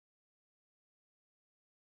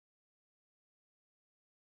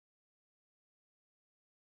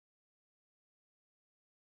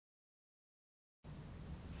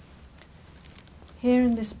Here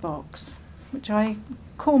in this box, which I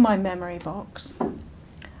call my memory box,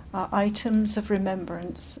 are items of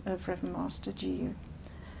remembrance of Reverend Master Jiyu.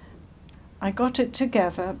 I got it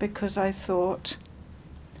together because I thought,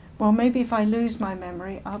 well, maybe if I lose my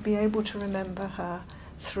memory, I'll be able to remember her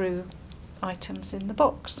through items in the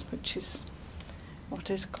box, which is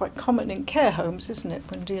what is quite common in care homes, isn't it,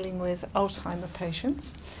 when dealing with Alzheimer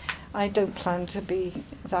patients. I don't plan to be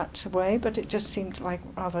that way, but it just seemed like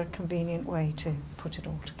a rather convenient way to put it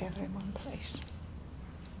all together in one place.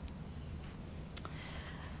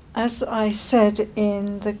 As I said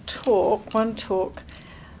in the talk, one talk,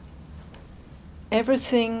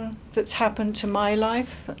 everything that's happened to my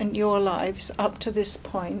life and your lives up to this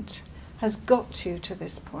point has got you to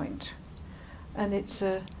this point. And it's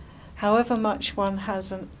however much one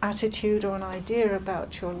has an attitude or an idea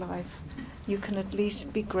about your life, you can at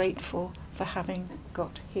least be grateful for having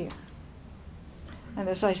got here. And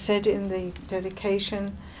as I said in the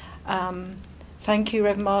dedication, thank you,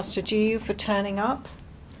 Reverend Master Jiyu, for turning up.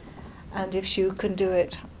 And if you can do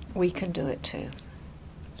it, we can do it too.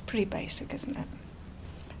 It's pretty basic, isn't it?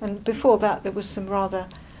 And before that, there was some rather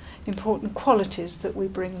important qualities that we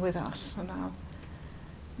bring with us. And I'll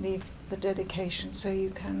leave the dedication so you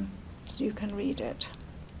can read it.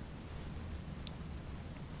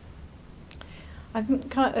 I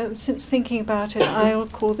think, since thinking about it, I'll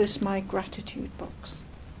call this my gratitude box.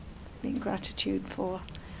 In gratitude for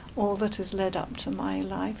all that has led up to my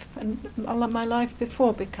life and my life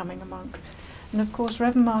before becoming a monk. And of course,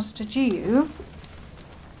 Reverend Master Jiyu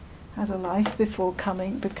had a life before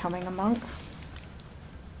becoming a monk.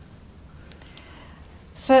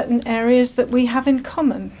 Certain areas that we have in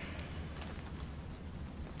common.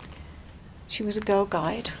 She was a Girl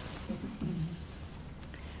Guide.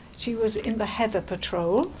 She was in the Heather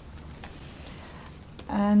Patrol,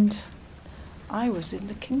 and I was in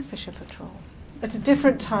the Kingfisher Patrol at a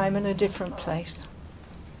different time and a different place.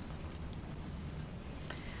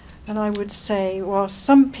 And I would say, while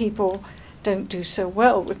some people don't do so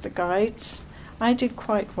well with the guides, I did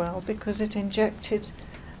quite well because it injected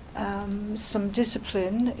some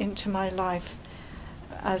discipline into my life,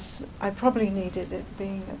 as I probably needed it,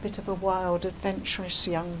 being a bit of a wild, adventurous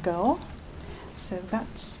young girl. So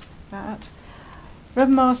that's that.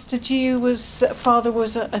 Reverend Master Jiyu's father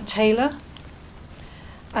was a tailor,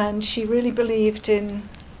 and she really believed in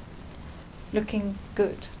looking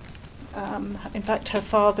good. In fact, her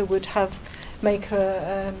father would make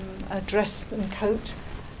her a dress and coat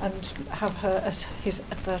and have her as his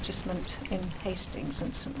advertisement in Hastings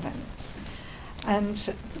and St Leonard's.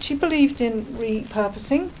 And she believed in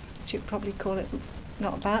repurposing. She'd probably call it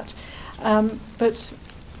not that. But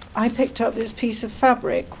I picked up this piece of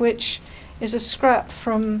fabric, which is a scrap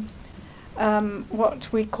from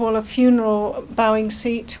what we call a funeral bowing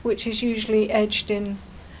seat, which is usually edged in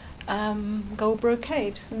gold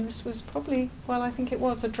brocade. And this was probably, well, I think it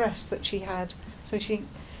was a dress that she had. So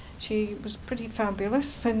she was pretty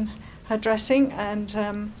fabulous in her dressing,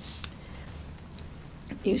 and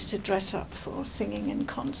used to dress up for singing in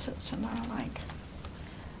concerts and the like.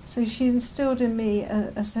 So she instilled in me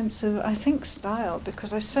a sense of, I think, style,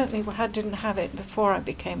 because I certainly didn't have it before I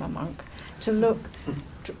became a monk. To look,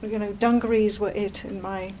 dungarees were it in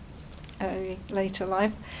my later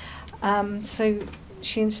life. So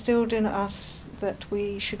she instilled in us that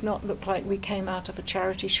we should not look like we came out of a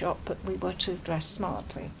charity shop, but we were to dress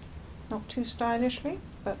smartly. Not too stylishly,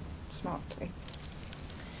 but smartly.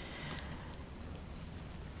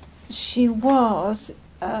 She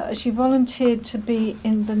volunteered to be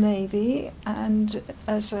in the Navy, and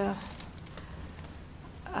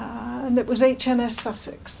and it was HMS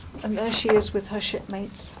Sussex, and there she is with her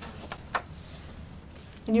shipmates.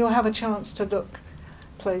 And you'll have a chance to look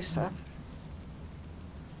closer.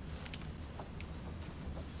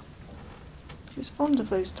 She was fond of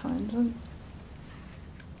those times.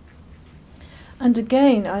 And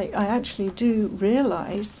again, I actually do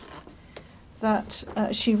realise that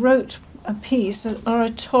she wrote a piece, an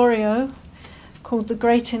oratorio called The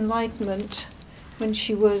Great Enlightenment, when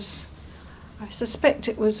she was, I suspect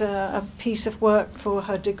it was a piece of work for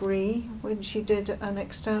her degree, when she did an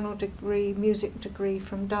external degree, music degree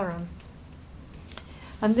from Durham.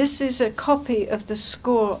 And this is a copy of the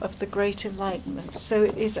score of The Great Enlightenment, so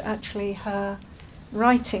it is actually her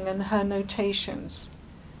writing and her notations,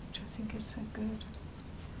 which I think is so good.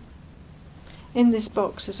 In this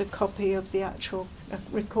box is a copy of the actual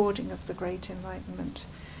recording of the Great Enlightenment,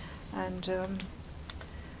 and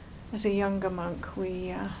as a younger monk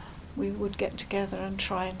we would get together and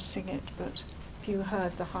try and sing it, but if you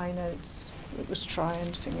heard the high notes, it was try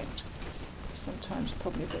and sing it. Sometimes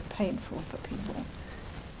probably a bit painful for people.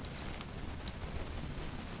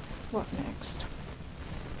 what next?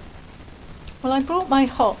 Well, I brought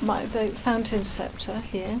the fountain scepter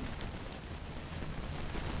here.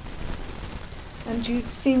 And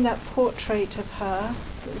you've seen that portrait of her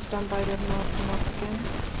that was done by Reverend Master Mugō.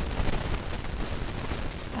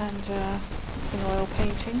 And it's an oil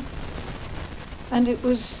painting. And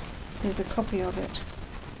here's a copy of it.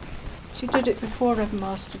 She did it before Reverend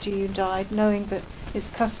Master Jiyu died, knowing that it's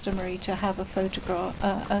customary to have a photograph,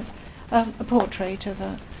 a portrait of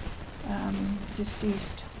a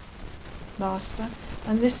deceased master.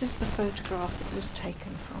 And this is the photograph it was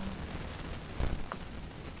taken from.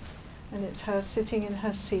 And it's her sitting in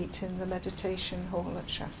her seat in the meditation hall at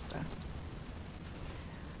Shasta.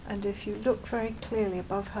 And if you look very clearly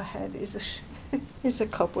above her head is a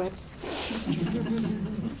cobweb.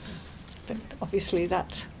 But obviously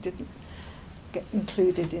that didn't get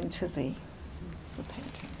included into the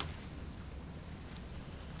painting.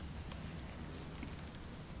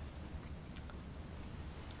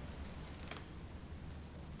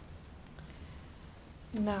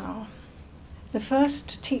 Now, the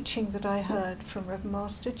first teaching that I heard from Reverend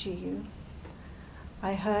Master Jiyu,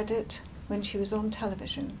 I heard it when she was on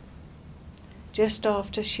television, just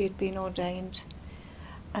after she had been ordained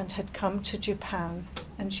and had come to Japan,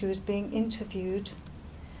 and she was being interviewed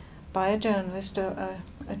by a journalist, a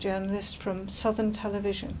journalist from Southern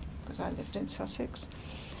Television, because I lived in Sussex,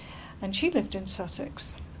 and she lived in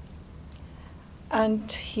Sussex.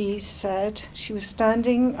 And he said, she was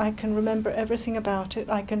standing, I can remember everything about it,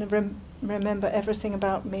 I can remember everything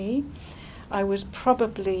about me. I was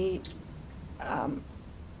probably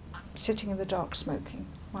sitting in the dark smoking.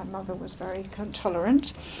 My mother was very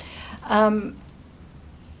intolerant.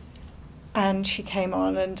 And she came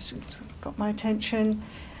on and got my attention,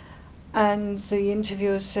 and the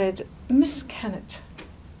interviewer said, "Miss Kennett,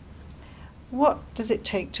 what does it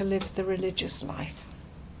take to live the religious life?"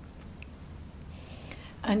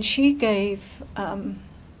 And she gave a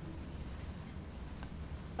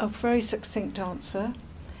very succinct answer,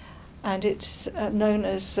 and it's known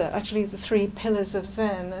as actually the 3 pillars of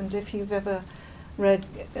Zen. And if you've ever read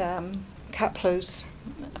Kaplow's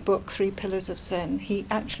book, 3 Pillars of Zen, he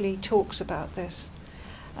actually talks about this.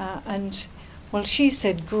 Well, she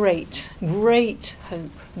said great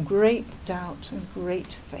hope, great doubt, and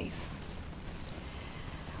great faith.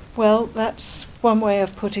 Well, that's one way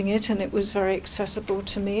of putting it, and it was very accessible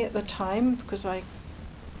to me at the time because I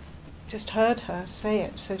just heard her say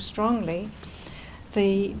it so strongly.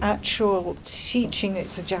 The actual teaching,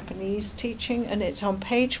 it's a Japanese teaching, and it's on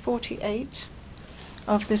page 48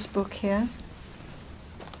 of this book here.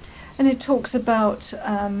 And it talks about,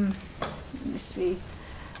 let me see,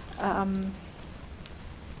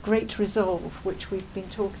 great resolve, which we've been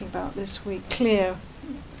talking about this week, clear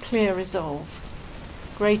resolve,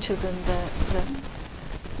 greater than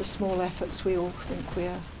the small efforts we all think we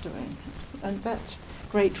are doing. And that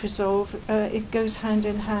great resolve, it goes hand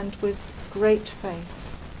in hand with great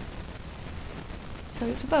faith. So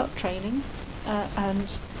it's about training,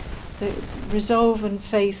 and the resolve and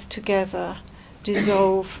faith together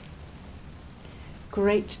dissolve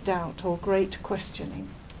great doubt or great questioning.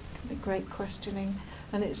 The great questioning.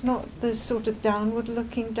 And it's not the sort of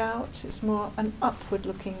downward-looking doubt, it's more an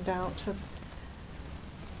upward-looking doubt of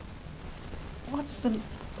what's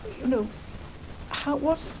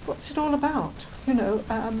it all about?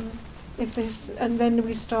 If this, and then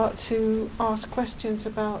we start to ask questions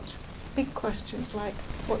about big questions like,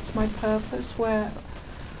 what's my purpose? Why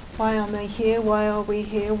am I here? Why are we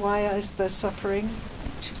here? Why is there suffering?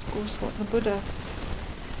 Which is, of course, what the Buddha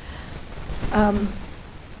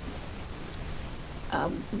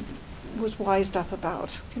was wised up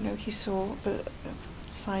about. He saw the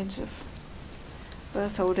signs of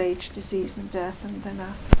birth, old age, disease and death, and then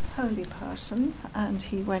a holy person, and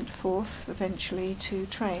he went forth eventually to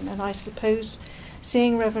train. And I suppose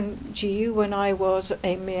seeing Reverend Jiyu when I was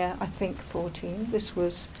a mere, I think, 14, this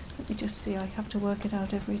was, let me just see, I have to work it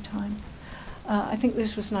out every time. I think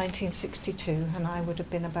this was 1962, and I would have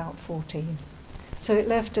been about 14. So it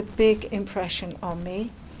left a big impression on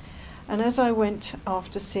me. And as I went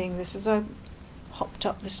after seeing this, as I hopped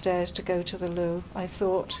up the stairs to go to the loo, I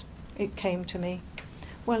thought, it came to me,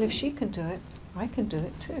 well, if she can do it, I can do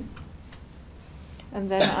it too. And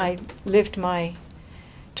then I lived my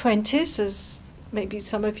 20s, as maybe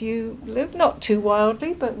some of you live, not too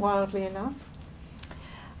wildly, but wildly enough.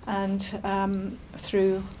 And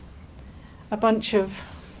through a bunch of,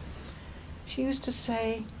 she used to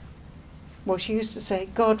say,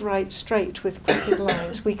 God writes straight with crooked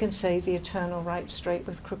lines. We can say the eternal writes straight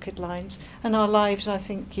with crooked lines. And our lives, I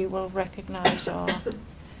think you will recognise, are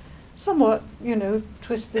somewhat,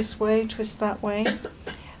 twist this way, twist that way.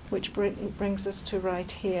 which brings us to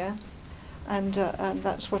right here, and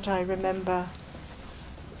that's what I remember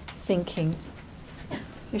thinking.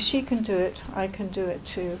 If she can do it, I can do it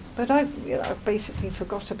too. But I basically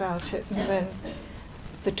forgot about it, and then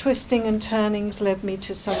the twisting and turnings led me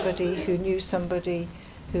to somebody who knew somebody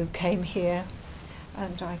who came here,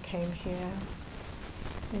 and I came here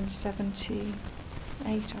in 78,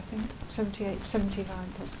 I think, 78,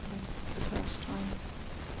 79 possibly, the first time.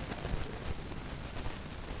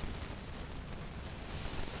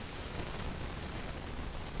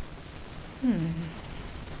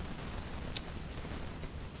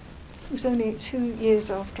 It was only 2 years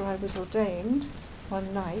after I was ordained,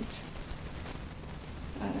 one night,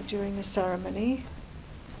 during a ceremony,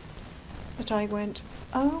 that I went,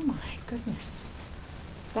 oh my goodness,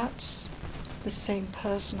 that's the same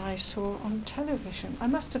person I saw on television. I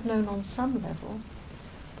must have known on some level,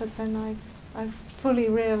 but then I fully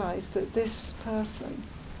realised that this person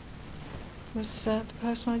was the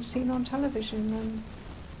person I'd seen on television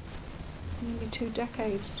nearly 2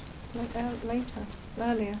 decades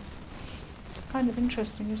earlier. Kind of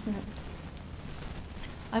interesting, isn't it?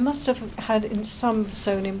 I must have had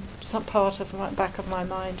sewn in some part of my back of my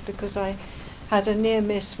mind, because I had a near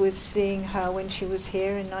miss with seeing her when she was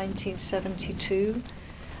here in 1972.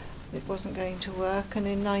 It wasn't going to work, and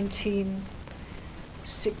in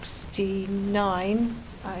 1969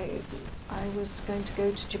 I was going to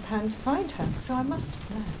go to Japan to find her, so I must have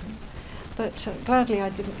known. But gladly I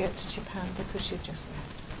didn't get to Japan because she'd just left.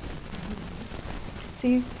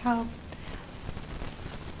 See how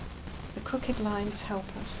the crooked lines help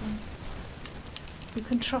us. And you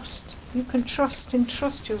can trust,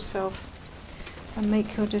 entrust yourself and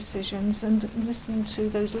make your decisions, and listen to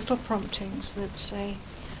those little promptings that say,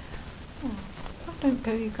 oh, why don't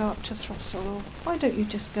you go up to Throssel, or why don't you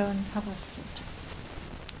just go and have a sit?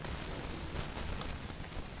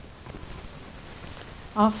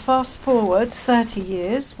 I'll fast forward 30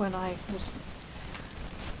 years when I was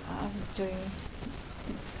doing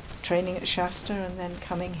training at Shasta, and then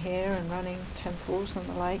coming here and running temples and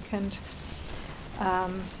the like, and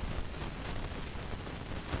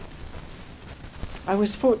I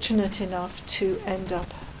was fortunate enough to end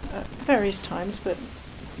up at various times, but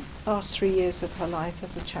last 3 years of her life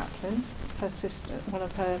as a chaplain, her sister, one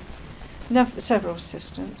of her several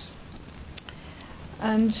assistants.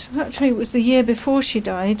 And actually it was the year before she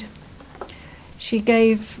died, she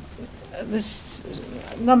gave this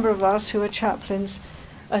number of us who are chaplains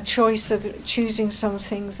a choice of choosing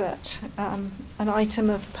something that, an item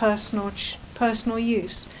of personal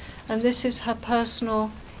use. And this is her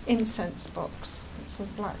personal incense box. It's a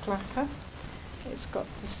black lacquer. It's got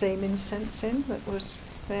the same incense in that was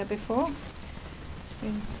there before.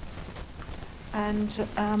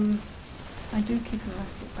 I do keep an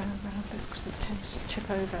elastic band around it because it tends to tip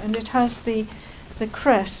over. And it has the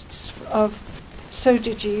crests of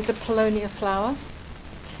Sojiji, the Paulownia flower,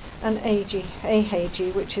 and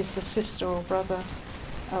Eihei-ji, which is the sister or brother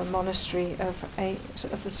monastery of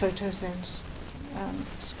the Soto Zen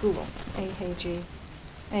school. Eihei-ji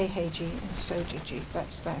and Sojiji,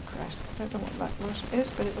 that's their crest. I don't know what that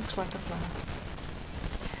is, but it looks like a flower.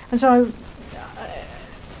 And so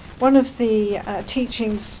one of the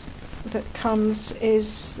teachings that comes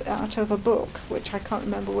is out of a book, which I can't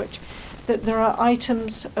remember which, that there are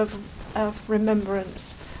items of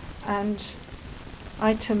remembrance and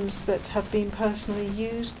items that have been personally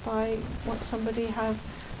used by somebody have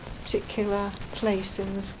particular place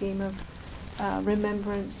in the scheme of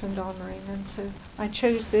remembrance and honouring. And so I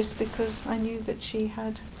chose this because I knew that she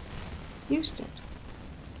had used it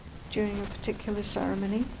during a particular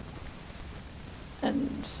ceremony.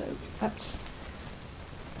 And so it's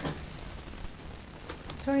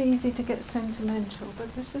very easy to get sentimental,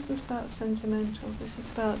 but this isn't about sentimental, this is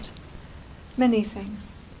about many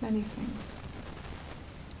things, many things.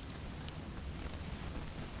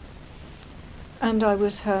 And I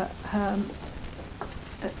was her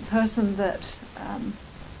person that, I don't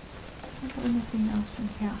have anything else in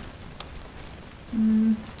here.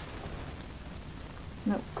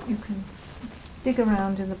 No, you can dig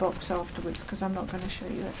around in the box afterwards, because I'm not going to show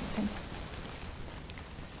you everything.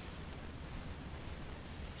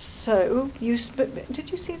 So,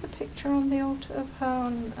 did you see the picture on the altar of her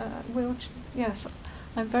on wheelchair? Yes,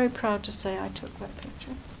 I'm very proud to say I took that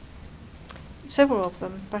picture. Several of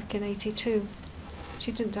them back in '82.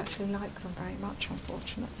 She didn't actually like them very much,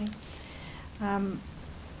 unfortunately. And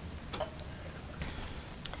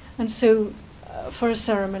so, for a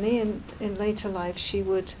ceremony in later life, she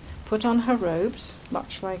would put on her robes,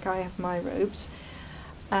 much like I have my robes,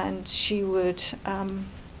 and she would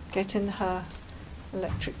get in her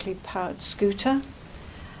electrically powered scooter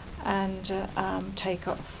and take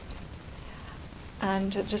off.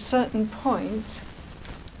 And at a certain point,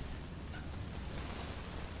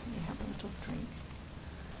 let me have a little drink.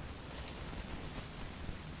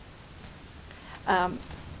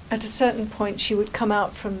 At a certain point, she would come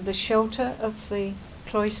out from the shelter of the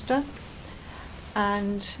cloister,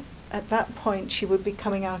 and at that point she would be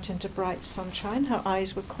coming out into bright sunshine. Her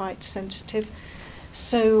eyes were quite sensitive,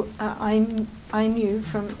 so I knew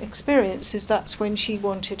from experiences that's when she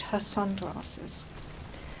wanted her sunglasses.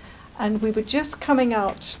 And we were just coming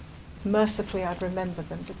out. Mercifully, I'd remember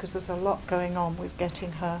them because there's a lot going on with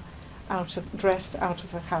getting her dressed out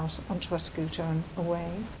of the house onto a scooter and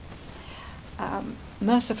away.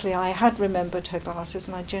 Mercifully, I had remembered her glasses,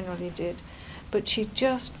 and I generally did, but she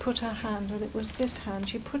just put her hand, and it was this hand,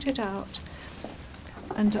 she put it out,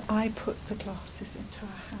 and I put the glasses into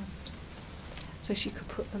her hand so she could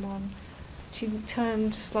put them on. She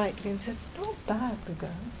turned slightly and said, "Not bad, Mugō."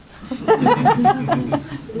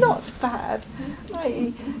 Not bad.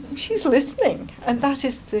 She's listening, and that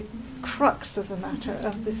is the crux of the matter,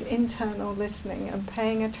 of this internal listening and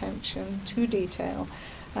paying attention to detail.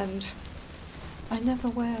 And I never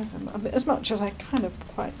wear them, as much as I kind of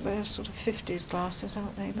quite wear sort of 50s glasses,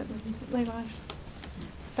 aren't they? But they last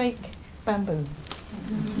fake bamboo.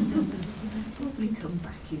 Probably come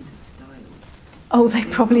back into style. Oh, they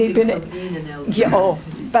probably have been in and out. Yeah, oh,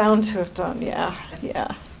 bound to have done. Yeah.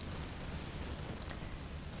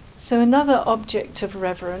 So another object of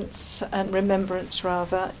reverence and remembrance,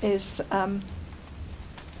 rather, is a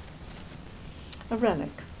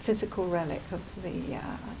relic. Physical relic of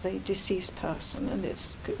the deceased person, and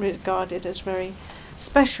it's regarded as very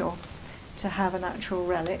special to have an actual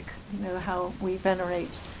relic. You know how we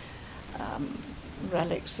venerate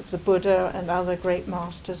relics of the Buddha and other great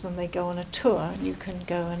masters, and they go on a tour, and you can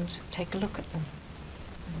go and take a look at them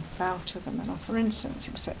and bow to them and offer incense,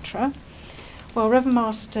 etc. Well, Reverend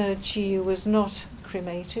Master Jiyu was not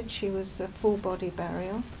cremated. She was a full body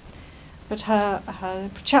burial, but her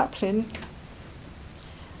chaplain,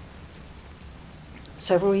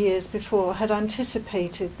 several years before, had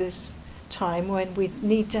anticipated this time when we'd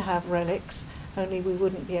need to have relics, only we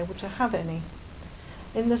wouldn't be able to have any.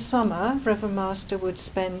 In the summer, Reverend Master would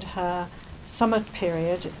spend her summer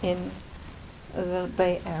period in the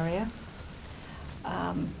Bay Area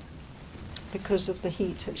because of the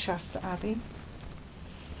heat at Shasta Abbey.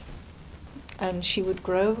 And she would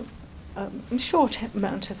grow a short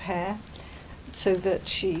amount of hair so that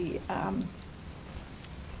she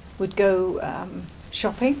would go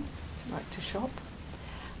shopping, she liked to shop,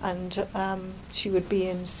 and she would be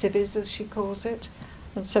in civvies, as she calls it,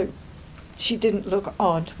 and so she didn't look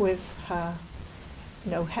odd with her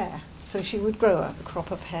no hair. So she would grow a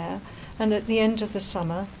crop of hair, and at the end of the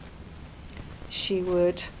summer she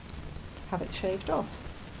would have it shaved off.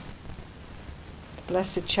 The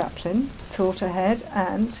Blessed Chaplain thought ahead,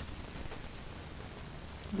 and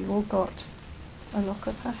we all got a lock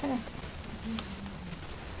of her hair.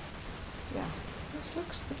 Yeah. This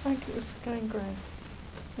looks like it was going grey.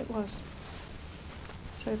 It was.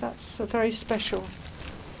 So that's a very special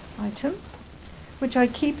item, which I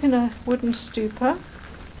keep in a wooden stupor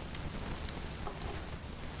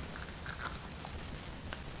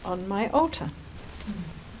on my altar.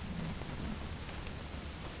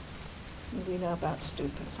 And you know about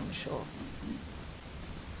stupas, I'm sure.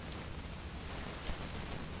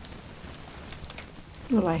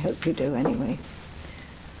 Well, I hope you do anyway.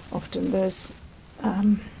 Often there's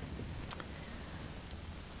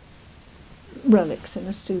relics in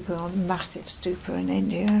a stupa, on massive stupa in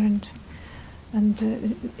India, and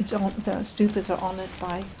the stupas are honoured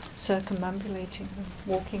by circumambulating them,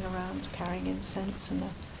 walking around, carrying incense and a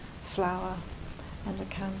flower and a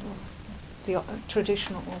candle, the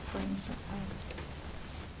traditional offerings at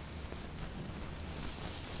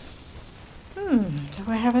home. Do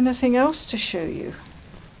I have anything else to show you?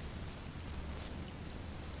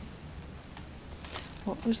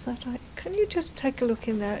 What was that? Can you just take a look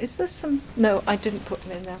in there? Is there some... No, I didn't put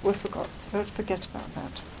them in there. Forget about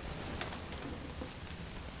that.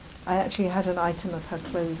 I actually had an item of her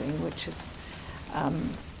clothing, which is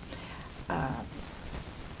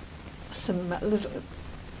some little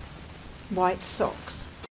white socks.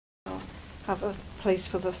 I'll have a place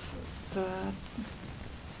for the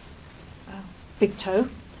big toe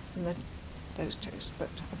and those toes, but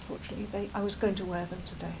unfortunately I was going to wear them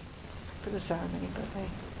today for the ceremony, but they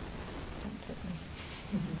don't fit me.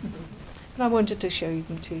 But I wanted to show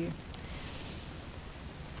them to you.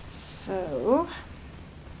 So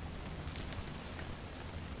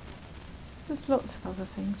there's lots of other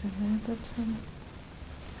things in there,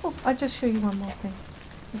 but I'll just show you one more thing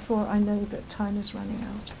before I know that time is running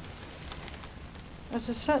out. at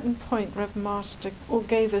a certain point, Rev Master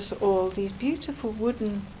gave us all these beautiful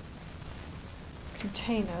wooden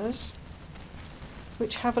containers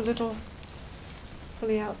which have a little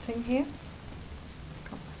pulley out thing here.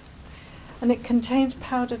 And it contains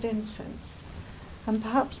powdered incense. And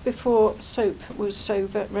perhaps before soap was so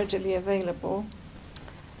readily available,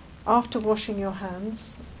 after washing your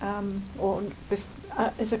hands,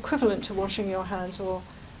 is equivalent to washing your hands or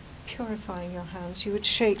purifying your hands, you would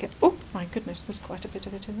shake it. Oh my goodness, there's quite a bit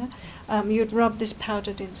of it in there. You'd rub this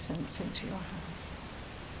powdered incense into your hands.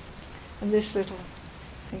 And this little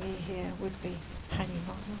thingy here would be hanging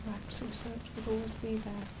on the wax, so it would always be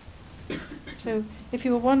there. So if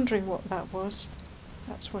you were wondering what that was,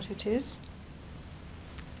 that's what it is.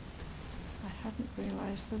 I hadn't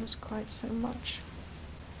realised there was quite so much.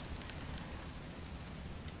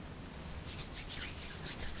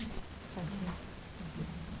 Thank you.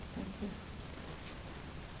 Thank you.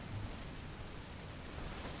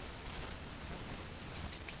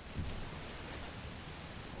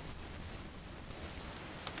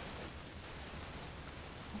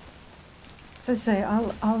 So say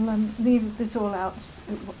I'll leave this all out,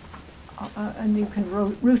 and you can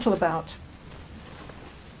rootle about.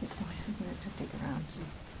 It's nice, isn't it, to dig around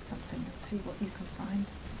something and see what you can find,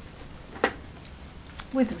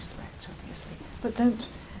 with respect, obviously. But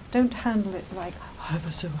don't handle it like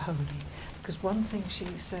ever so holy, because one thing she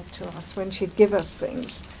said to us when she'd give us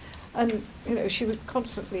things, and she was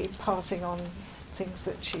constantly passing on things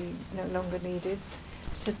that she no longer needed.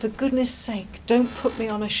 She said, "For goodness sake, don't put me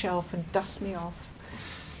on a shelf and dust me off."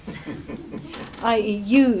 I.e.,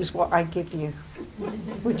 use what I give you,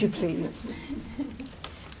 would you please?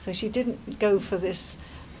 So she didn't go for this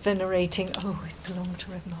venerating, oh, it belonged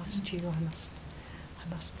to Rev Master Jiyu, I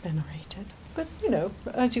must venerate it. But,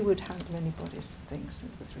 as you would handle anybody's things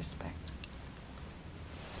with respect.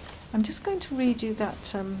 I'm just going to read you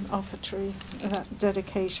that offertory, that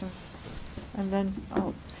dedication, and then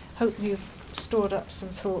I'll hope you've stored up some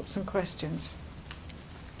thoughts and questions.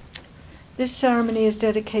 This ceremony is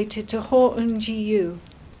dedicated to Ho-un Jiyu,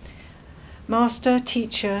 master,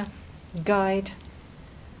 teacher, guide,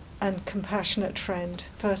 and compassionate friend,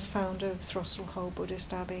 first founder of Throssel Whole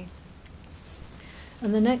Buddhist Abbey.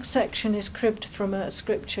 And the next section is cribbed from a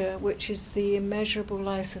scripture which is the immeasurable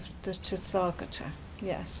life of the Tathagata.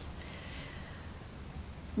 Yes.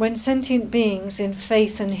 When sentient beings in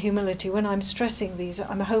faith and humility, when I'm stressing these,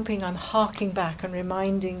 I'm hoping I'm harking back and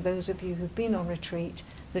reminding those of you who've been on retreat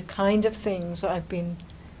the kind of things I've been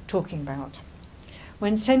talking about.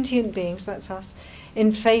 When sentient beings, that's us,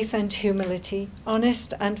 in faith and humility,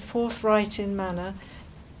 honest and forthright in manner,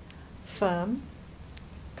 firm,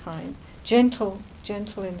 kind, gentle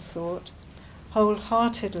in thought,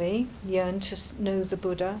 wholeheartedly yearn to know the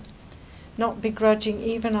Buddha, not begrudging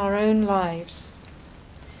even our own lives,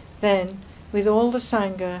 then, with all the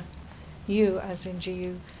Sangha, you, as in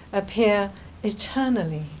Jiyu, appear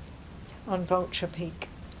eternally on Vulture Peak,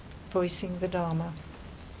 voicing the Dharma.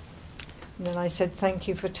 And then I said, thank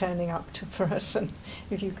you for turning up for us, and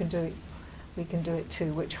if you can do it, we can do it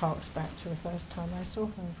too, which harks back to the first time I saw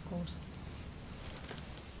her, of course.